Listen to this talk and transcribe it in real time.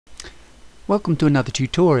Welcome to another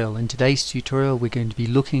tutorial. In today's tutorial we're going to be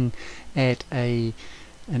looking at an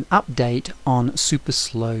update on super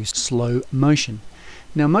slow motion.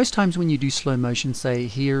 Now most times when you do slow motion, say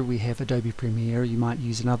here we have Adobe Premiere, you might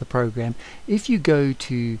use another program. If you go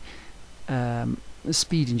to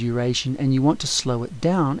speed and duration and you want to slow it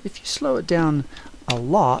down, if you slow it down a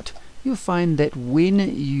lot, you'll find that when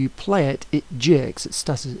you play it, it jerks,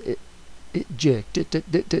 it jerked.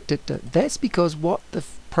 That's because what the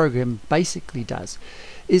program basically does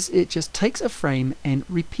is it just takes a frame and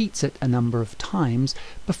repeats it a number of times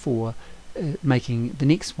before making the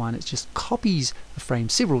next one. It just copies a frame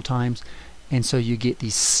several times, and so you get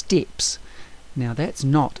these steps. Now that's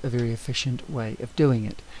not a very efficient way of doing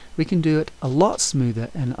it. We can do it a lot smoother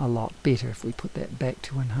and a lot better if we put that back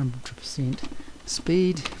to 100%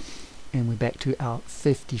 speed and we're back to our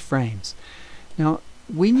 50 frames. Now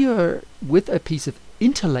when you're with a piece of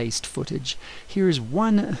interlaced footage, here is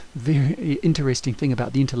one very interesting thing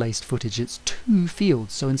about the interlaced footage. It's two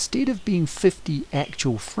fields, so instead of being 50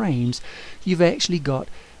 actual frames, you've actually got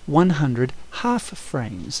 100 half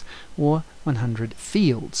frames or 100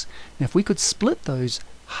 fields. Now if we could split those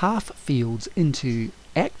half fields into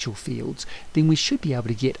actual fields, then we should be able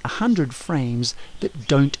to get 100 frames that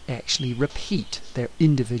don't actually repeat their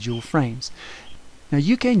individual frames. Now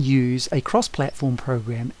you can use a cross-platform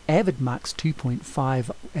program, AvidMux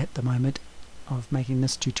 2.5 at the moment of making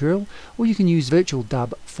this tutorial, or you can use Virtual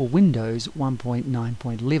Dub for Windows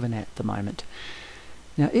 1.9.11 at the moment.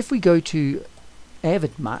 Now if we go to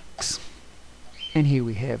AvidMux, and here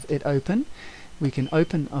we have it open, we can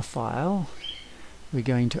open a file. We're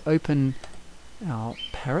going to open our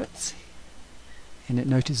parrots, and it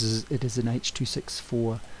notices it is an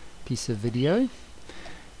H.264 piece of video.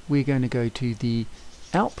 We're going to go to the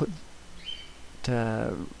output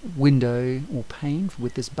window or pane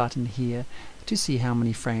with this button here to see how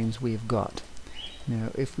many frames we have got. Now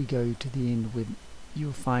if we go to the end,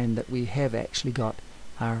 you'll find that we have actually got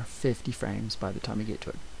our 50 frames by the time we get to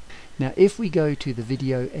it. Now if we go to the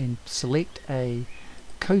video and select a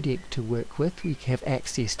codec to work with, we have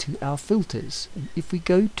access to our filters. And if we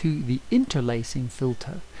go to the interlacing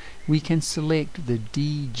filter, we can select the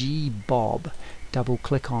DG Bob. Double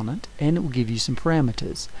click on it and it will give you some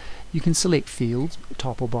parameters. You can select fields,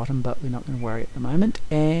 top or bottom, but we're not going to worry at the moment.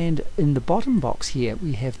 And in the bottom box here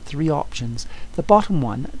we have three options. The bottom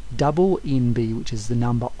one, double NB, which is the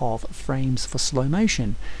number of frames for slow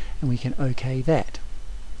motion, and we can OK that.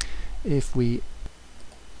 If we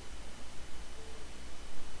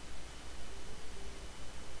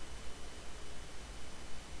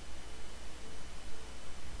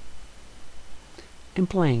and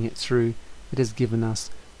playing it through, it has given us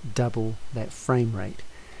double that frame rate.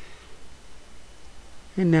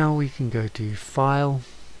 And now we can go to File,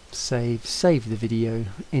 save the video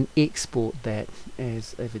and export that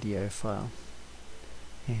as a video file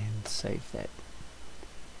and save that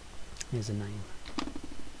as a name,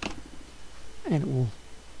 and it will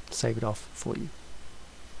save it off for you.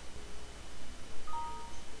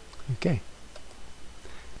 Okay.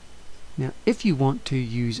 Now if you want to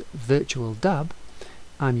use Virtual Dub,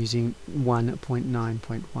 I'm using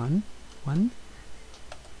 1.9.11.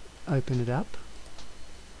 Open it up,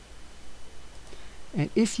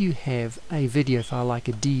 and if you have a video file like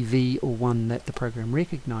a DV or one that the program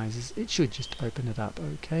recognizes, it should just open it up.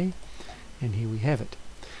 Okay, and here we have it.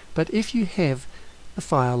 But if you have a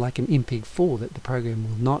file like an MPEG-4 that the program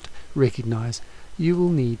will not recognize, you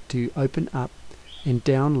will need to open up and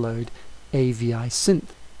download AVI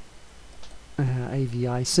Synth.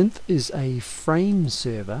 AVI Synth is a frame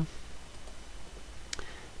server,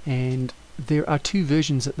 and there are two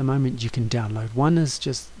versions at the moment you can download. One is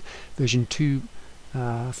just version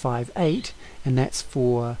 2.58, and that's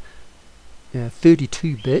for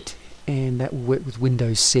 32-bit, and that will work with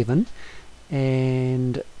Windows 7.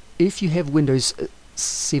 And if you have Windows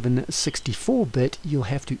 7 64-bit, you'll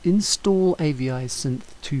have to install AVI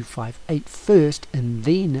Synth 2.58 first, and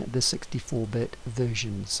then the 64-bit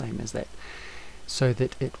version, same as that, so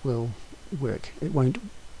that it will work. It won't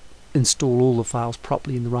install all the files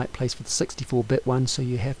properly in the right place for the 64-bit one, so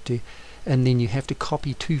you have to, and then you have to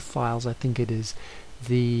copy two files. I think it is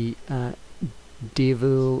the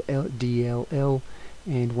DLL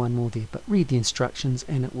and one more there, but read the instructions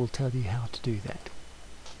and it will tell you how to do that.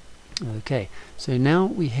 Okay, so now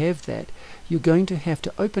we have that. You're going to have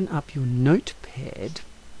to open up your notepad.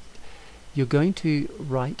 You're going to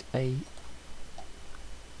write a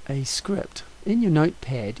script. In your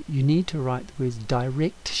notepad you need to write the words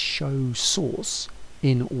direct show source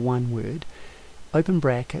in one word, open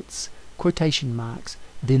brackets, quotation marks,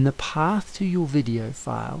 then the path to your video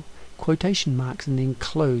file, quotation marks and then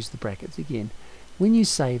close the brackets again. When you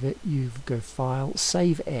save it, you go File,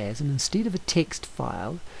 Save As, and instead of a text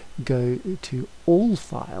file, go to All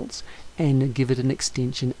Files and give it an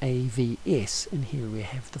extension AVS. And here we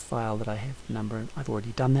have the file that I have number. I've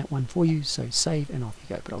already done that one for you, so save and off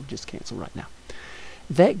you go, but I'll just cancel right now.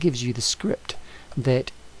 That gives you the script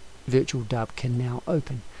that VirtualDub can now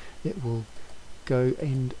open. It will go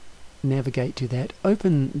and navigate to that,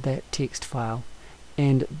 open that text file,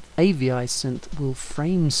 and AVI Synth will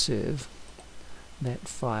frame serve that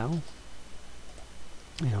file,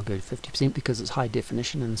 and I'll go to 50% because it's high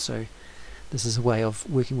definition, and so this is a way of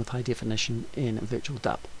working with high definition in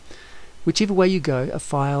VirtualDub. Whichever way you go, a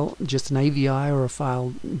file, just an AVI or a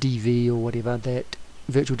file DV or whatever that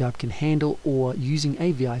VirtualDub can handle, or using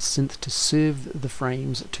AVI Synth to serve the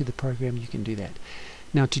frames to the program, you can do that.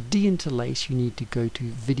 Now to de-interlace, you need to go to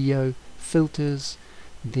Video, Filters,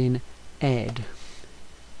 then Add.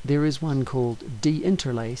 There is one called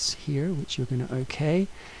de-interlace here, which you're going to OK,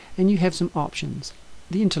 and you have some options.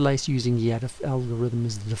 The interlace using the algorithm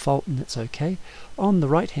is the default, and that's OK. On the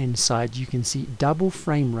right hand side you can see double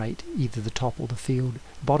frame rate, either the top or the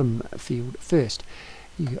bottom field first.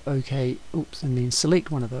 You go OK, oops, and then select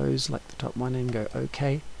one of those, like the top one, and go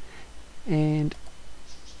OK. And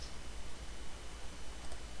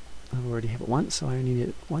I already have it once, so I only need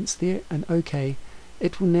it once there, and OK.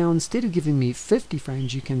 It will now, instead of giving me 50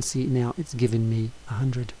 frames, you can see now it's given me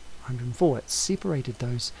 100, 104. It's separated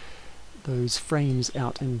those frames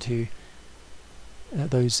out into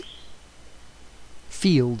those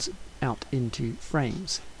fields out into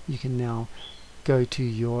frames. You can now go to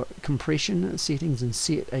your compression settings and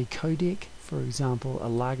set a codec. For example, a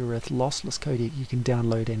Lagarith lossless codec you can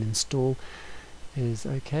download and install is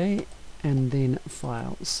OK, and then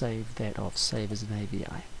File, save that off, save as an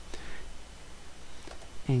AVI,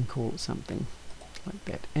 and call it something like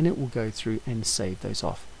that, and it will go through and save those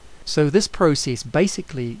off. So this process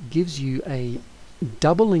basically gives you a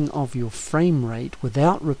doubling of your frame rate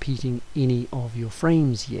without repeating any of your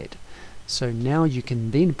frames yet. So now you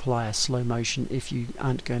can then apply a slow motion if you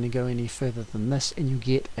aren't going to go any further than this, and you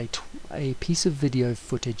get a piece of video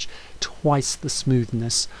footage twice the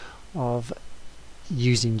smoothness of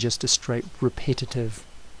using just a straight repetitive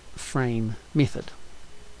frame method.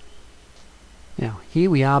 Now here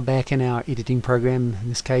we are back in our editing program, in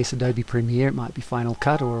this case Adobe Premiere, it might be Final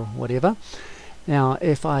Cut or whatever. Now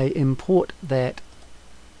if I import that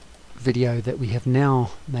video that we have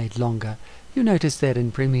now made longer, you'll notice that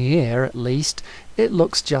in Premiere at least it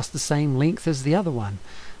looks just the same length as the other one.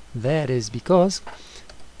 That is because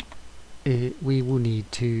we will need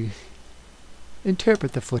to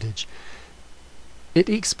interpret the footage. It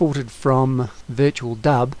exported from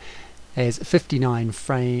VirtualDub as 59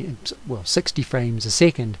 frames, well 60 frames a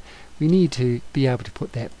second. We need to be able to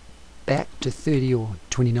put that back to 30 or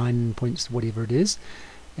 29 points, whatever it is,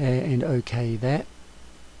 and OK that.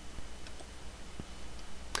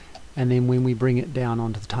 And then when we bring it down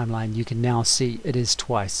onto the timeline, you can now see it is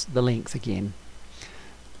twice the length again,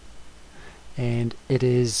 and it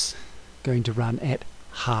is going to run at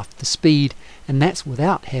half the speed, and that's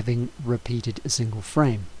without having repeated a single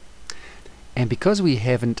frame. And because we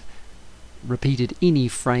haven't repeated any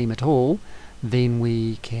frame at all, then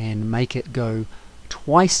we can make it go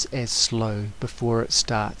twice as slow before it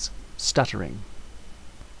starts stuttering.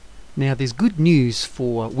 Now there's good news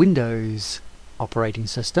for Windows operating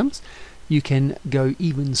systems. You can go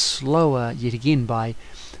even slower yet again by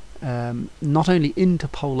not only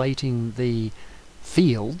interpolating the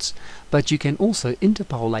fields, but you can also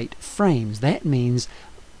interpolate frames. That means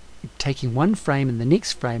taking one frame and the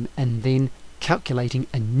next frame and then calculating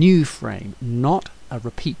a new frame, not a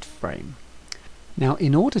repeat frame. Now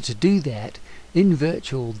in order to do that, in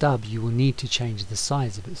VirtualDub you will need to change the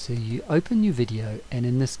size of it. So you open your video, and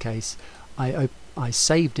in this case I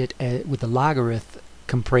saved it with a Lagarith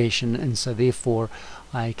compression, and so therefore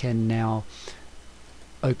I can now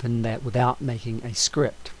open that without making a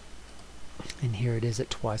script. And here it is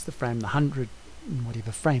at twice the frame, the 100 and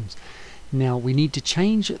whatever frames. Now we need to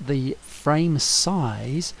change the frame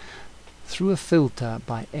size through a filter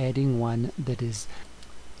by adding one that is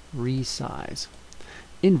resize.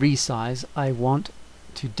 In resize I want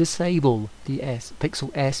to disable the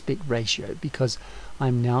pixel aspect ratio, because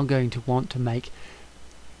I'm now going to want to make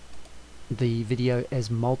the video as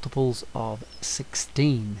multiples of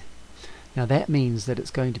 16. Now that means that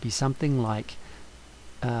it's going to be something like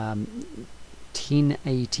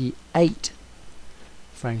 1088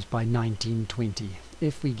 frames by 1920.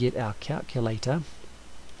 If we get our calculator,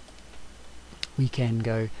 we can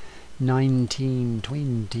go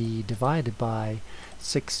 1920 divided by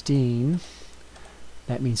 16.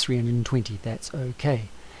 that means 320, that's okay.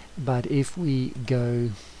 But if we go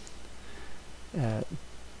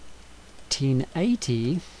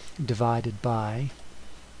 1080 divided by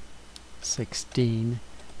 16,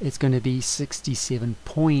 it's going to be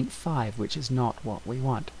 67.5, which is not what we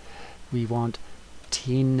want. We want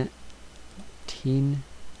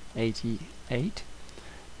 1088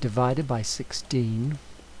 divided by 16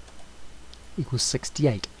 equals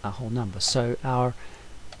 68, a whole number. So our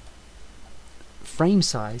frame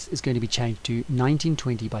size is going to be changed to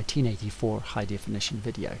 1920 by 1080 for high definition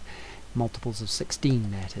video. Multiples of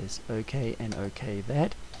 16, that is. Okay, and okay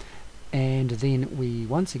that. And then we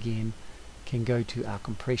once again can go to our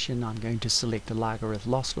compression. I'm going to select a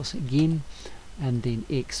logarithm lossless again, and then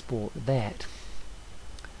export that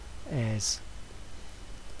as,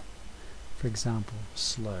 for example,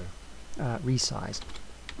 slow resize,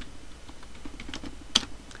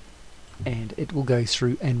 and it will go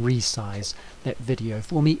through and resize that video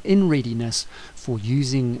for me in readiness for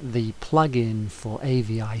using the plugin for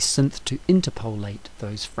AVI Synth to interpolate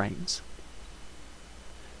those frames.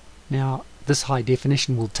 Now this high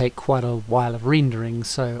definition will take quite a while of rendering,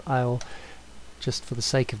 so I'll just, for the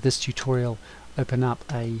sake of this tutorial, open up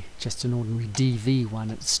just an ordinary DV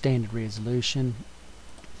one at standard resolution,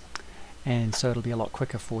 and so it'll be a lot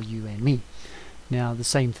quicker for you and me. Now the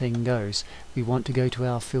same thing goes. We want to go to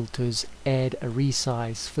our filters, add a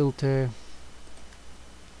resize filter,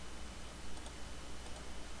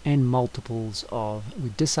 and multiples of, we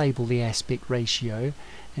disable the aspect ratio,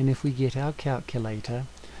 and if we get our calculator,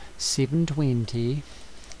 720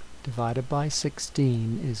 divided by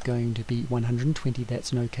 16 is going to be 120,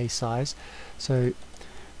 that's an okay size. So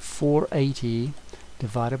 480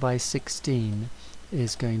 divided by 16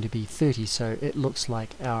 is going to be 30, so it looks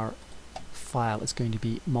like our file is going to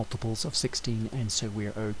be multiples of 16, and so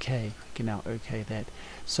we're okay. We can now okay that.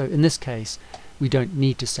 So in this case we don't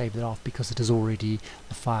need to save that off because it is already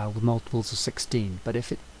a file with multiples of 16, but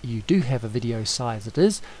if you do have a video size that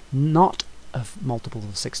is not of multiples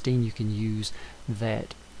of 16, you can use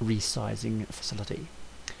that resizing facility.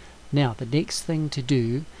 Now the next thing to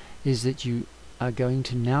do is that you are going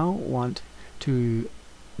to now want to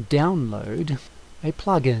download a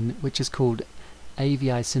plugin which is called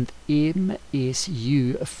AVI Synth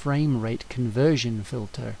MSU frame rate conversion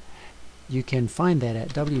filter. You can find that at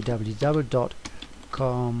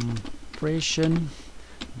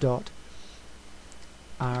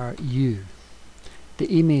www.compression.ru. The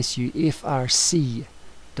MSU FRC.zip,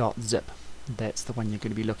 that's the one you're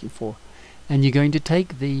going to be looking for, and you're going to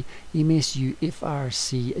take the MSU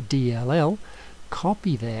FRC DLL,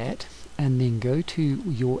 copy that, and then go to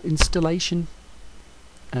your installation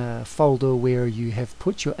folder where you have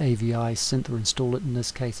put your AVI Synth, or install it, in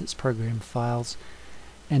this case it's program files,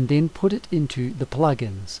 and then put it into the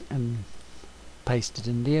plugins and paste it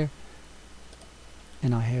in there.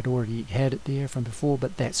 And I had already had it there from before,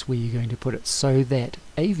 but that's where you're going to put it so that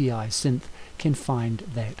AVI Synth can find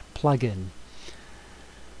that plugin.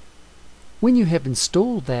 When you have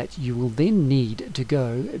installed that, you will then need to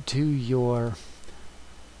go to your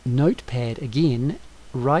notepad again,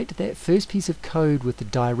 write that first piece of code with the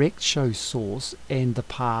direct show source and the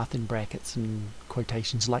path in brackets and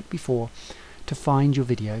quotations like before to find your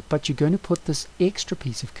video, but you're going to put this extra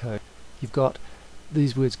piece of code. You've got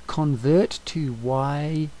these words: convert to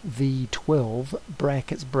YV12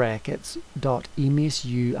 brackets dot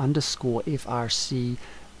MSU underscore FRC,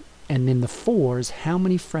 and then the 4 is how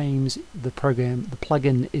many frames the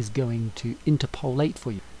plugin is going to interpolate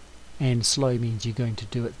for you, and slow means you're going to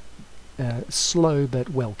do it slow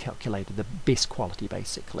but well calculated, the best quality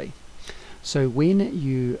basically. So when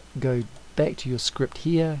you go back to your script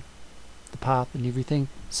here, the path and everything,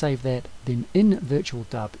 save that, then in Virtual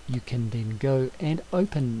Dub you can then go and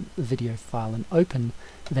open the video file and open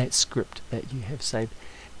that script that you have saved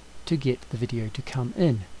to get the video to come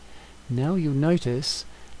in. Now you'll notice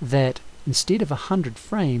that instead of 100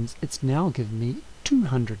 frames, it's now given me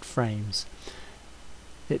 200 frames.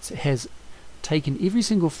 It has taken every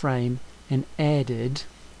single frame and added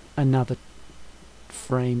another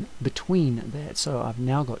frame between that, so I've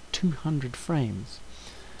now got 200 frames.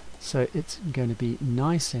 So it's going to be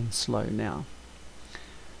nice and slow now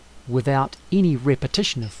without any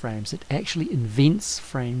repetition of frames. It actually invents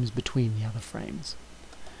frames between the other frames.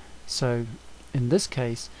 So in this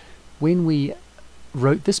case, when we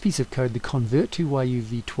wrote this piece of code, the convert to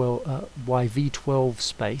YV12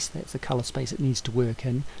 space, that's the color space it needs to work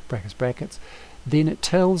in, brackets, then it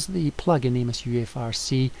tells the plugin MSU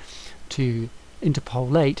FRC to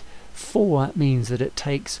interpolate. 4 means that it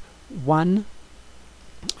takes one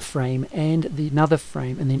frame and another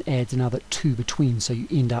frame and then adds another 2 between, so you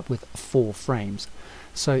end up with 4 frames.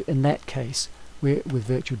 So in that case, with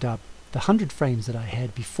Virtual Dub, the 100 frames that I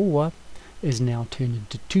had before is now turned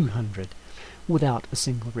into 200 without a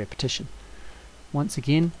single repetition. Once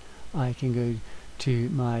again, I can go to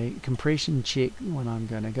my compression, check what I'm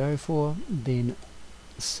going to go for, then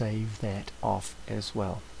save that off as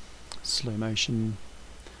well. Slow motion.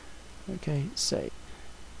 Okay, save.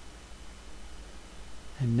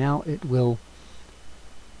 And now it will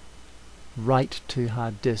write to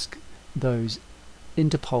hard disk those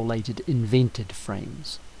interpolated invented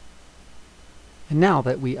frames. And now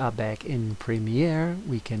that we are back in Premiere,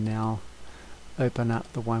 we can now open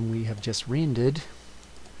up the one we have just rendered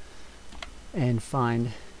and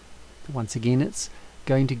find, once again, it's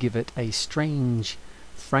going to give it a strange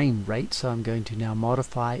frame rate, so I'm going to now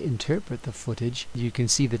modify, interpret the footage. You can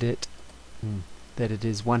see that it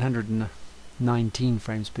is 119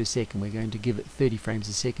 frames per second. We're going to give it 30 frames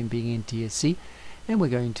a second being NTSC, and we're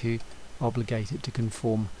going to obligate it to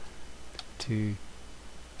conform to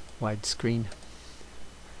widescreen.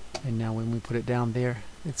 And now when we put it down there,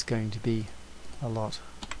 it's going to be a lot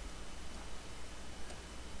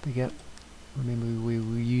bigger. Remember, we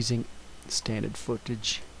were using standard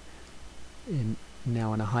footage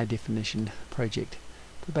now in a high definition project.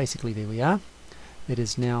 But basically there we are. It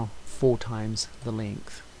is now 4 times the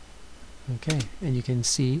length. Okay, and you can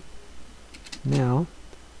see now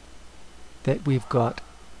that we've got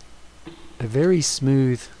a very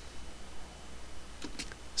smooth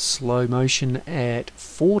slow motion at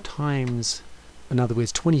 4 times, in other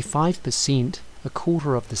words 25%, a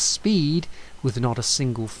quarter of the speed, with not a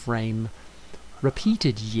single frame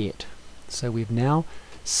repeated yet. So we've now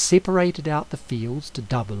separated out the fields to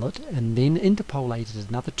double it, and then interpolated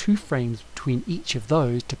another 2 frames between each of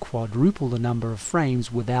those to quadruple the number of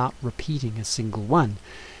frames without repeating a single one.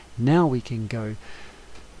 Now we can go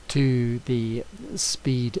to the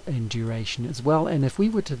speed and duration as well, and if we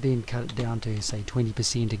were to then cut it down to say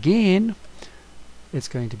 20% again, it's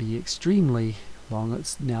going to be extremely long.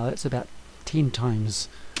 Now that's about 10 times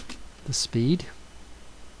the speed.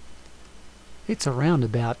 It's around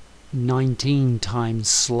about 19 times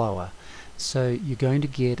slower, so you're going to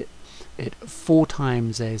get it 4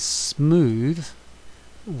 times as smooth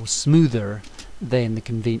or smoother than the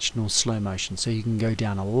conventional slow motion, so you can go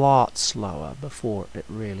down a lot slower before it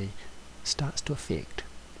really starts to affect.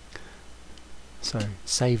 So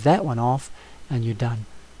save that one off and you're done.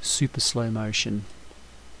 Super slow motion.